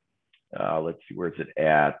here, let's see, where's it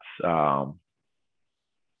at?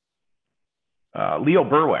 Leo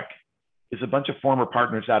Berwick is a bunch of former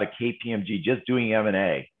partners out of KPMG just doing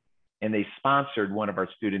M&A. And they sponsored one of our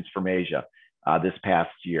students from Asia this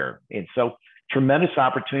past year. And so tremendous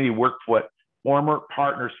opportunity to work with former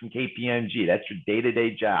partners from KPMG. That's your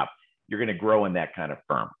day-to-day job. You're going to grow in that kind of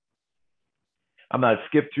firm. I'm going to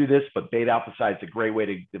skip through this, but Beta Alpha Psi is a great way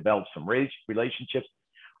to develop some relationships.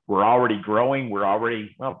 We're already growing. We're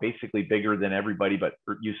already, well, basically bigger than everybody but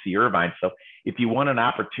UC Irvine. So if you want an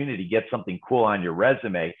opportunity to get something cool on your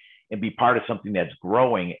resume and be part of something that's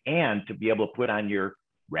growing and to be able to put on your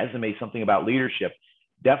resume something about leadership,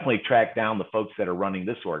 definitely track down the folks that are running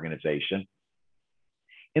this organization.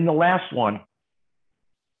 In the last one,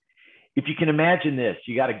 if you can imagine this,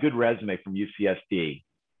 you got a good resume from UCSD,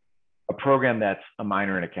 a program that's a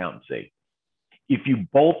minor in accountancy. If you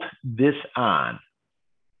bolt this on,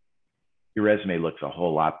 your resume looks a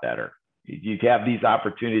whole lot better. You have these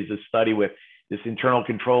opportunities to study with this internal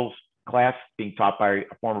controls class being taught by a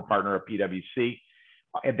former partner of PwC,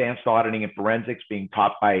 advanced auditing and forensics being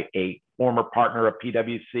taught by a former partner of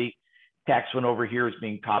PwC. Tax one over here is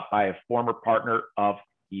being taught by a former partner of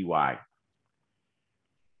EY.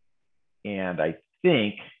 And I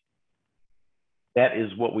think that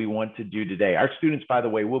is what we want to do today. Our students, by the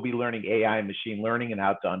way, will be learning AI and machine learning and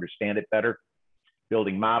how to understand it better,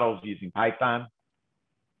 building models using Python.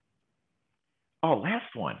 Oh,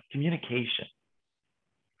 last one, communication.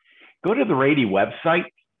 Go to the Rady website.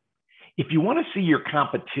 If you want to see your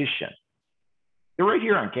competition, they're right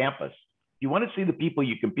here on campus. If you want to see the people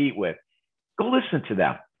you compete with, go listen to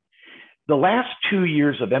them. The last 2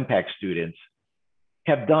 years of MPAc students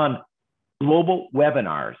have done global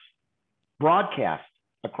webinars, broadcast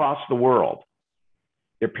across the world.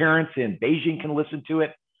 Their parents in Beijing can listen to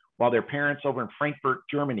it, while their parents over in Frankfurt,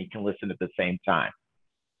 Germany can listen at the same time.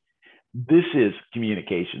 This is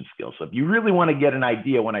communication skills. So if you really want to get an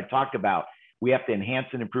idea, when I talk about we have to enhance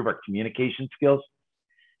and improve our communication skills,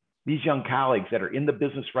 these young colleagues that are in the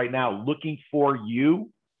business right now looking for you,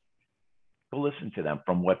 go listen to them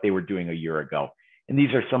from what they were doing a year ago. And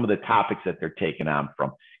these are some of the topics that they're taking on,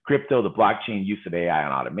 from crypto, the blockchain, use of AI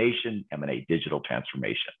and automation, M&A, digital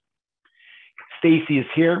transformation. Stacy is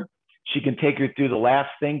here. She can take you through the last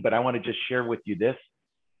thing, but I want to just share with you this.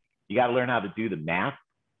 You got to learn how to do the math.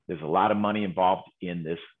 There's a lot of money involved in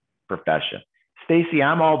this profession. Stacy,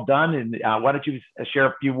 I'm all done. And why don't you share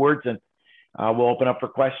a few words and we'll open up for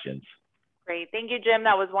questions. Great. Thank you, Jim.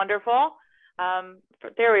 That was wonderful.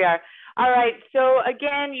 There we are. All right. So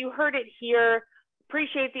again, you heard it here.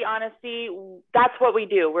 Appreciate the honesty. That's what we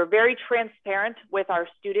do. We're very transparent with our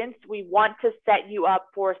students. We want to set you up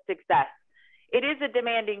for success. It is a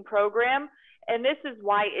demanding program, and this is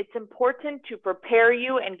why it's important to prepare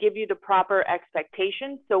you and give you the proper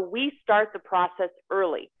expectations. So we start the process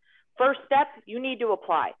early. First step, you need to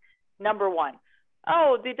apply. Number one,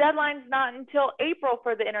 oh, the deadline's not until April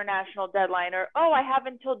for the international deadline, or oh, I have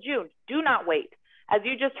until June. Do not wait. As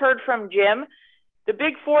you just heard from Jim, the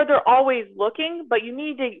Big Four, they're always looking, but you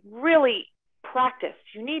need to really practice.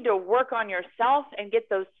 You need to work on yourself and get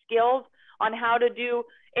those skills on how to do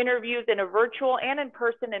interviews in a virtual and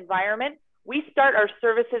in-person environment. We start our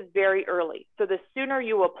services very early. So the sooner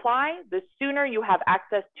you apply, the sooner you have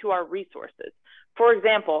access to our resources. For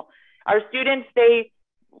example, our students, they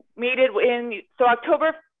made it in, so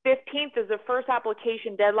October 15th is the first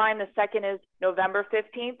application deadline. The second is November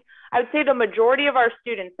 15th. I would say the majority of our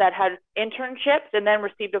students that had internships and then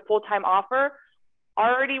received a full-time offer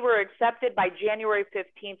already were accepted by January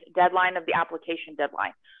 15th deadline of the application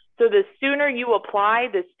deadline. So the sooner you apply,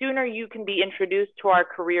 the sooner you can be introduced to our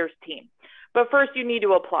careers team. But first you need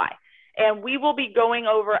to apply. And we will be going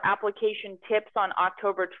over application tips on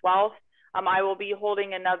October 12th. I will be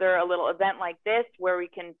holding a little event like this where we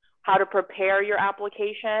can how to prepare your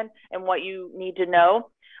application and what you need to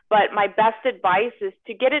know. But my best advice is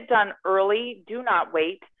to get it done early. Do not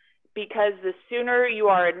wait, because the sooner you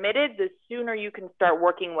are admitted, the sooner you can start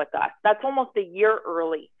working with us. That's almost a year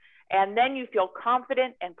early. And then you feel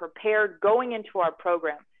confident and prepared going into our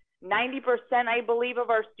program. 90%, I believe,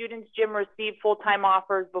 of our students, Jim, receive full-time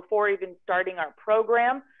offers before even starting our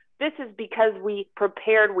program. This is because we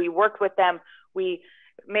prepared, we worked with them, we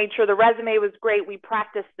made sure the resume was great, we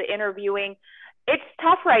practiced the interviewing. It's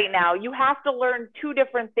tough right now. You have to learn two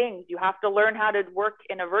different things. You have to learn how to work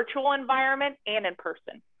in a virtual environment and in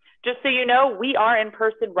person. Just so you know, we are in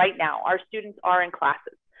person right now. Our students are in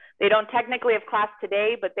classes. They don't technically have class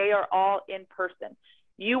today, but they are all in person.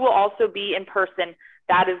 You will also be in person.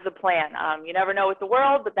 That is the plan. You never know with the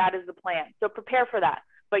world, but that is the plan. So prepare for that.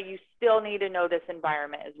 But you still need to know this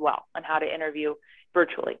environment as well and how to interview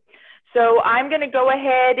virtually. So I'm going to go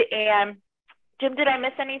ahead and, Jim, did I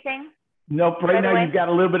miss anything? Nope. Right now you've got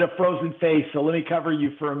a little bit of frozen face, so let me cover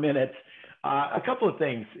you for a minute. A couple of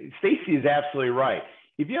things. Stacy is absolutely right.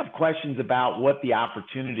 If you have questions about what the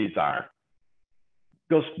opportunities are,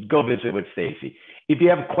 go visit with Stacy. If you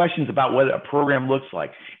have questions about what a program looks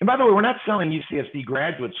like, and by the way, we're not selling UCSD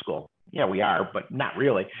graduate school. Yeah, we are, but not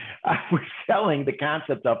really. We're selling the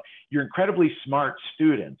concept of you're incredibly smart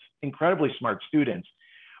students.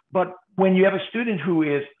 But when you have a student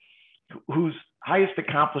whose highest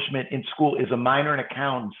accomplishment in school is a minor in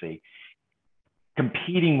accountancy,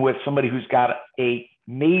 competing with somebody who's got a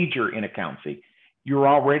major in accountancy, you're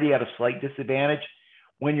already at a slight disadvantage.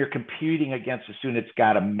 When you're competing against a student that's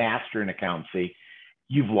got a master in accountancy,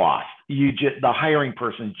 you've lost. The hiring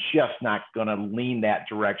person's just not going to lean that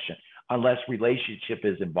direction unless relationship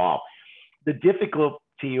is involved. The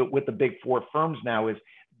difficulty with the Big Four firms now is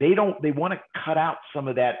they want to cut out some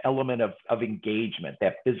of that element of engagement,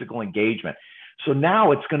 that physical engagement. So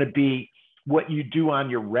now it's going to be what you do on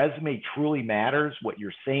your resume truly matters, what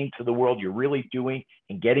you're saying to the world you're really doing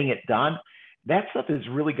and getting it done. That stuff is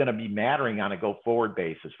really going to be mattering on a go-forward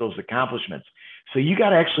basis, those accomplishments. So you got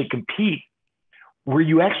to actually compete where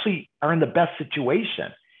you actually are in the best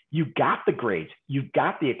situation. You've got the grades, you've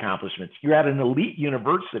got the accomplishments, you're at an elite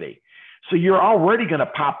university. So you're already going to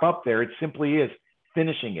pop up there. It simply is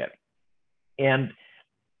finishing it. And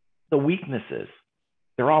the weaknesses,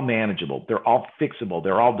 they're all manageable. They're all fixable.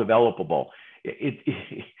 They're all developable.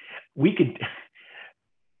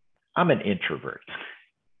 I'm an introvert,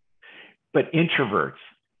 but introverts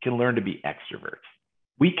can learn to be extroverts.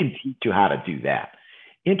 We can teach you how to do that.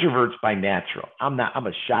 Introverts by natural. I'm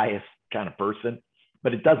a shyest kind of person,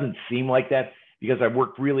 but it doesn't seem like that because I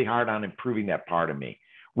worked really hard on improving that part of me.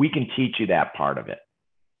 We can teach you that part of it,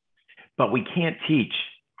 but we can't teach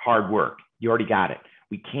hard work. You already got it.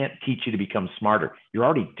 We can't teach you to become smarter. You're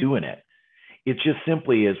already doing it. It just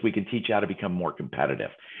simply is we can teach you how to become more competitive.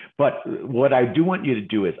 But what I do want you to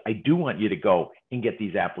do is I do want you to go and get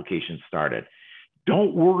these applications started.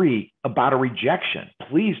 Don't worry about a rejection.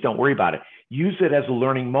 Please don't worry about it. Use it as a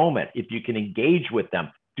learning moment. If you can engage with them,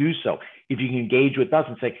 do so. If you can engage with us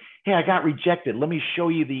and say, hey, I got rejected. Let me show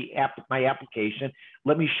you my application.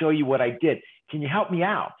 Let me show you what I did. Can you help me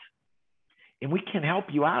out? And we can help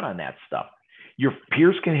you out on that stuff. Your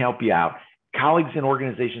peers can help you out. Colleagues in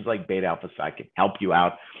organizations like Beta Alpha Psi can help you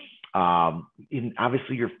out.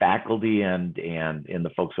 Obviously your faculty and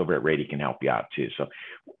the folks over at Rady can help you out too. So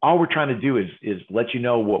all we're trying to do is let you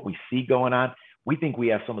know what we see going on. We think we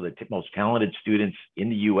have some of the most talented students in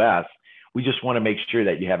the US. We just want to make sure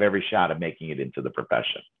that you have every shot of making it into the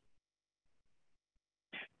profession.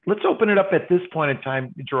 Let's open it up at this point in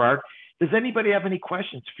time, Gerard. Does anybody have any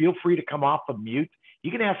questions? Feel free to come off of mute. You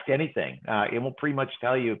can ask anything. It will pretty much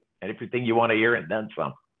tell you everything you want to hear and then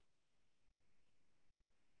some.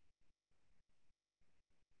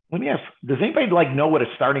 Let me ask, does anybody know what a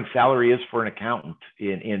starting salary is for an accountant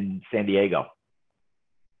in San Diego?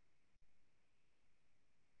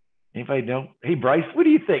 Anybody know? Hey, Bryce, what do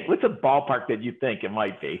you think? What's a ballpark that you think it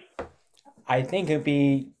might be? I think it'd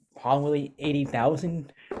be probably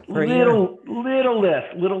 80,000 per year. Little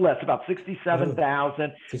less, about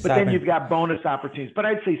 67,000. But then you've got bonus opportunities. But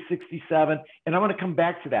I'd say 67. And I'm going to come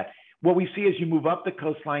back to that. What we see as you move up the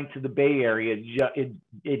coastline to the Bay Area,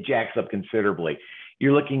 it jacks up considerably.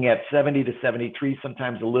 You're looking at 70 to 73,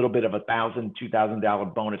 sometimes a little bit of $1,000,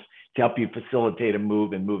 $2,000 bonus to help you facilitate a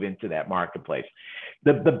move and move into that marketplace.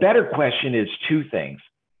 The better question is two things.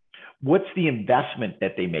 What's the investment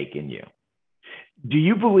that they make in you? Do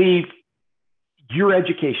you believe your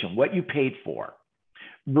education, what you paid for,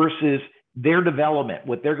 versus their development,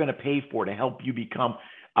 what they're going to pay for to help you become,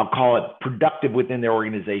 I'll call it, productive within their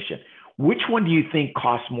organization? Which one do you think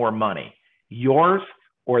costs more money, yours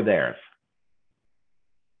or theirs?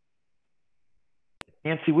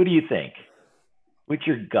 Nancy, what do you think? What's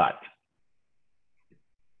your gut?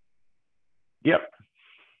 Yep.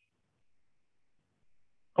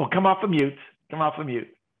 Oh, come off of mute. Come off of mute.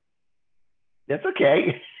 That's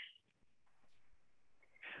okay.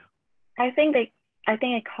 I think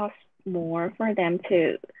it costs more for them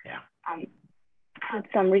to put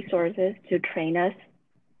some resources to train us.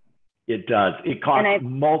 It does. It costs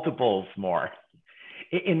multiples more.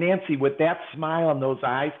 And Nancy, with that smile on those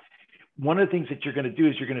eyes, one of the things that you're going to do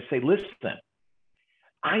is you're going to say, listen,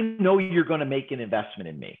 I know you're going to make an investment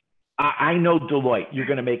in me. I know Deloitte, you're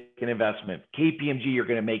going to make an investment. KPMG, you're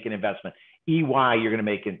going to make an investment. EY, you're going to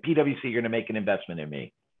make it. PwC, you're going to make an investment in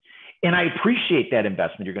me. And I appreciate that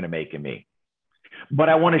investment you're going to make in me. But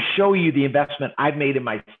I want to show you the investment I've made in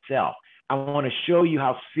myself. I want to show you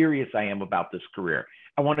how serious I am about this career.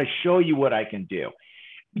 I want to show you what I can do.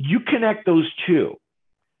 You connect those two,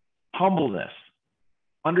 humbleness,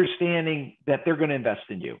 understanding that they're going to invest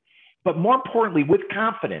in you, but more importantly, with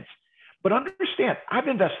confidence. But understand, I've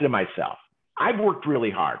invested in myself. I've worked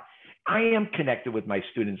really hard. I am connected with my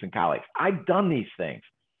students and colleagues. I've done these things.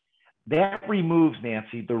 That removes,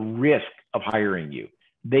 Nancy, the risk of hiring you.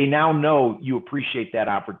 They now know you appreciate that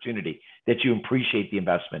opportunity, that you appreciate the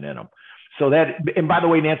investment in them. So that, and by the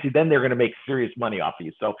way, Nancy, then they're going to make serious money off of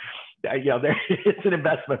you. So, it's an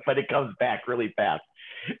investment, but it comes back really fast.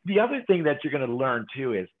 The other thing that you're going to learn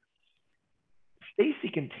too is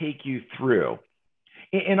Stacy can take you through.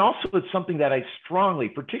 And also it's something that I strongly,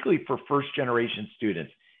 particularly for first generation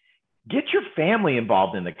students, get your family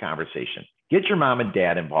involved in the conversation. Get your mom and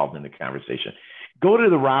dad involved in the conversation. Go to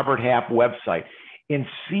the Robert Half website and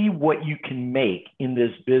see what you can make in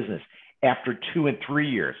this business after 2 and 3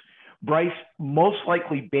 years. Bryce, most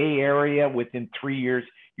likely Bay Area, within 3 years,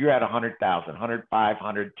 you're at 100,000, 105,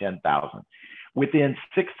 110,000. Within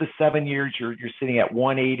 6 to 7 years, you're sitting at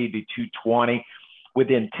 180 to 220.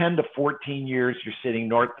 Within 10 to 14 years, you're sitting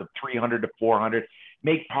north of 300 to 400.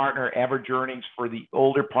 Make partner average earnings for the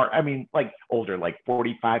older part. I mean, like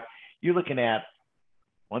 45. You're looking at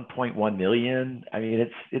 1.1 million. I mean,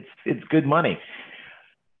 it's good money.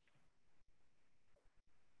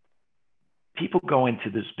 People go into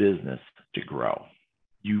this business to grow.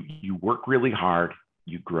 You work really hard,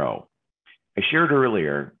 you grow. I shared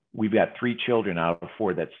earlier, we've got 3 children out of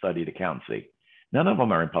 4 that studied accountancy. None of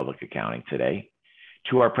them are in public accounting today.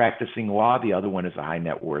 2 are practicing law. The other one is a high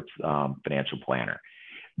net worth financial planner.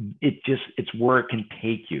 It's where it can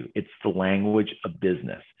take you. It's the language of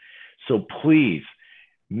business. So please,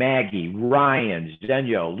 Maggie, Ryan,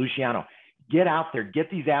 Zenyo, Luciano, get out there, get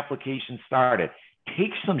these applications started.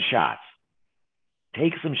 Take some shots.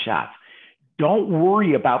 Take some shots. Don't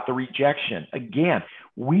worry about the rejection. Again,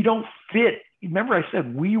 we don't fit. Remember I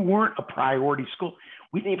said we weren't a priority school.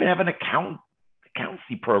 We didn't even have an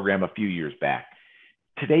accountancy program a few years back.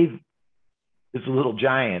 Today, this little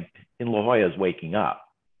giant in La Jolla is waking up.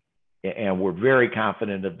 And we're very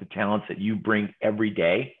confident of the talents that you bring every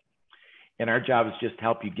day. And our job is just to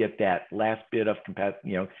help you get that last bit of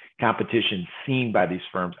competition seen by these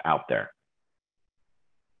firms out there.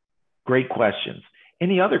 Great questions.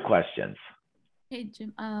 Any other questions? Hey,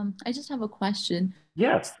 Jim, I just have a question.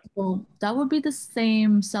 Yes. So that would be the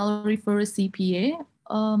same salary for a CPA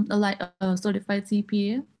a certified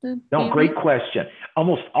CPA? No, great question.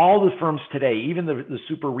 Almost all the firms today, even the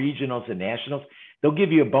super regionals and nationals, they'll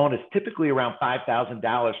give you a bonus, typically around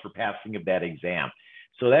 $5,000 for passing of that exam.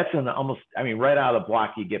 So that's right out of the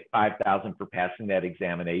block, you get $5,000 for passing that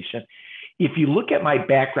examination. If you look at my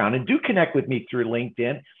background, and do connect with me through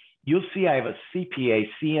LinkedIn, you'll see I have a CPA,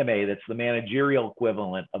 CMA, that's the managerial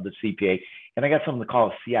equivalent of the CPA. And I got something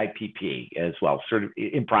called a CIPP as well, sort of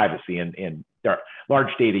in privacy and large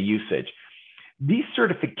data usage. These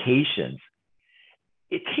certifications,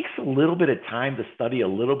 it takes a little bit of time to study a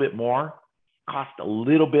little bit more, cost a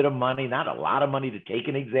little bit of money, not a lot of money to take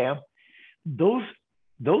an exam. Those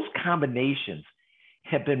combinations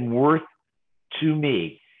have been worth to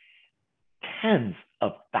me tens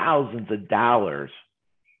of thousands of dollars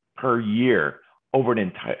per year over an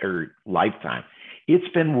entire lifetime. It's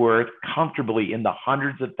been worth comfortably in the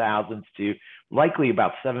hundreds of thousands to likely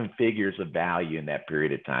about 7 figures of value in that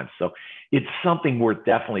period of time. So it's something worth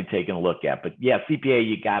definitely taking a look at. But yeah, CPA,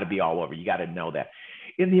 you got to be all over. You got to know that.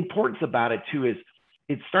 And the importance about it too is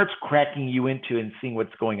it starts cracking you into and seeing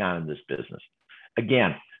what's going on in this business.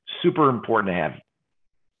 Again, super important to have.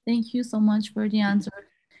 Thank you so much for the answer.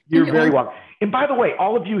 You're very welcome. And by the way,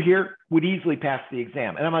 all of you here would easily pass the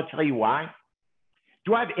exam. And I'm going to tell you why.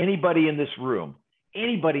 Do I have anybody in this room,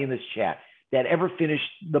 anybody in this chat that ever finished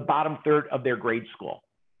the bottom third of their grade school?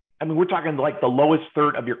 I mean, we're talking like the lowest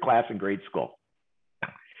third of your class in grade school.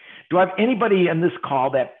 Do I have anybody in this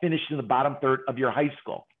call that finished in the bottom third of your high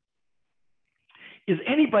school? Is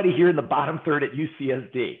anybody here in the bottom third at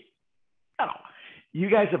UCSD? No. You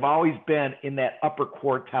guys have always been in that upper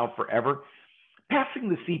quartile forever. Passing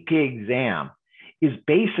the CPA exam is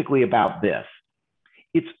basically about this.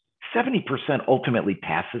 It's 70% ultimately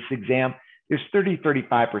pass this exam. There's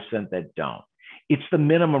 35% that don't. It's the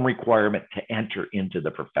minimum requirement to enter into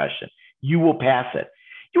the profession. You will pass it.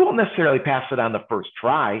 You won't necessarily pass it on the first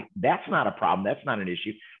try. That's not a problem. That's not an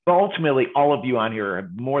issue. But ultimately, all of you on here have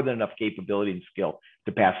more than enough capability and skill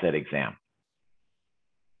to pass that exam.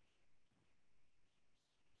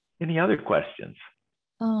 Any other questions?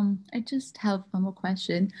 I just have one more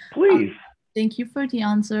question. Please. Thank you for the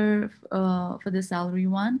answer for the salary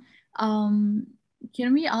one.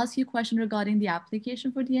 Can we ask you a question regarding the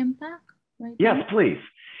application for the MPAc? Right yes, now? Please.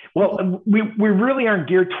 Well, we really aren't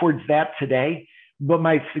geared towards that today, but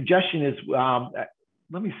my suggestion is,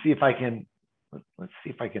 let me see if I can, let's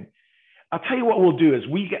see if I can, I'll tell you what we'll do is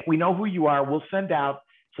we know who you are. We'll send out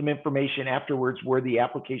some information afterwards where the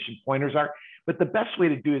application pointers are. But the best way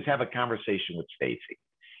to do is have a conversation with Stacy.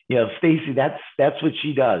 You know, Stacy, that's what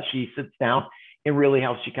she does. She sits down and really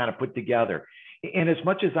helps you kind of put together. And as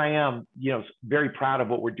much as I am, very proud of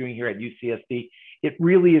what we're doing here at UCSD, it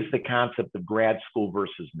really is the concept of grad school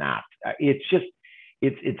versus not. It's just,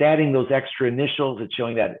 it's adding those extra initials. It's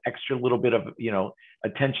showing that extra little bit of,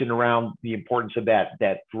 attention around the importance of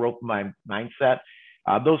that growth mindset.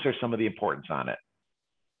 Those are some of the importance on it.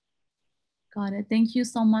 Got it. Thank you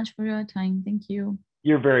so much for your time. Thank you.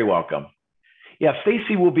 You're very welcome. Yeah,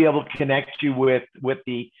 Stacy will be able to connect you with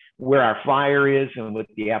where our flyer is and what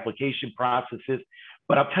the application process is.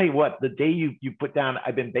 But I'll tell you what, the day you put down,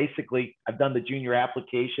 I've done the junior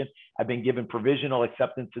application. I've been given provisional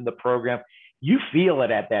acceptance in the program. You feel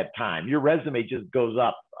it at that time. Your resume just goes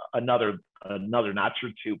up another notch or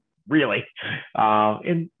two, really.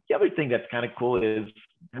 And the other thing that's kind of cool is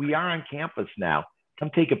we are on campus now. Come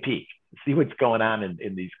take a peek. See what's going on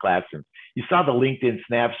in these classrooms. You saw the LinkedIn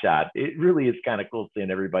snapshot. It really is kind of cool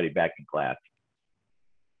seeing everybody back in class.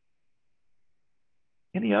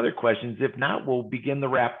 Any other questions? If not, we'll begin the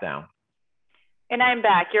wrap down. And I'm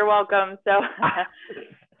back. You're welcome. So,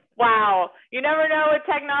 wow. You never know with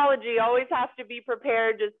technology. Always have to be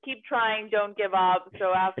prepared. Just keep trying. Don't give up.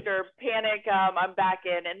 So after panic, I'm back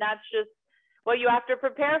in. And that's just what you have to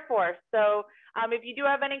prepare for. So if you do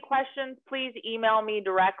have any questions, please email me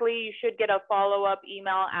directly. You should get a follow-up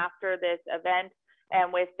email after this event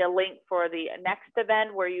and with the link for the next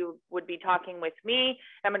event where you would be talking with me.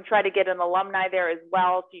 I'm going to try to get an alumni there as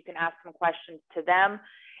well so you can ask some questions to them.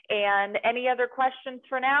 And any other questions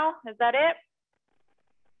for now? Is that it?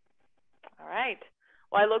 All right.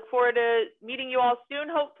 Well, I look forward to meeting you all soon,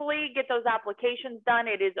 hopefully. Get those applications done.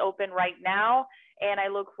 It is open right now. And I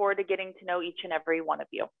look forward to getting to know each and every one of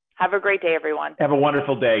you. Have a great day, everyone. Have a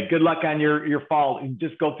wonderful day. Good luck on your fall and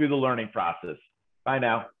just go through the learning process. Bye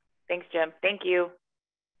now. Thanks, Jim. Thank you.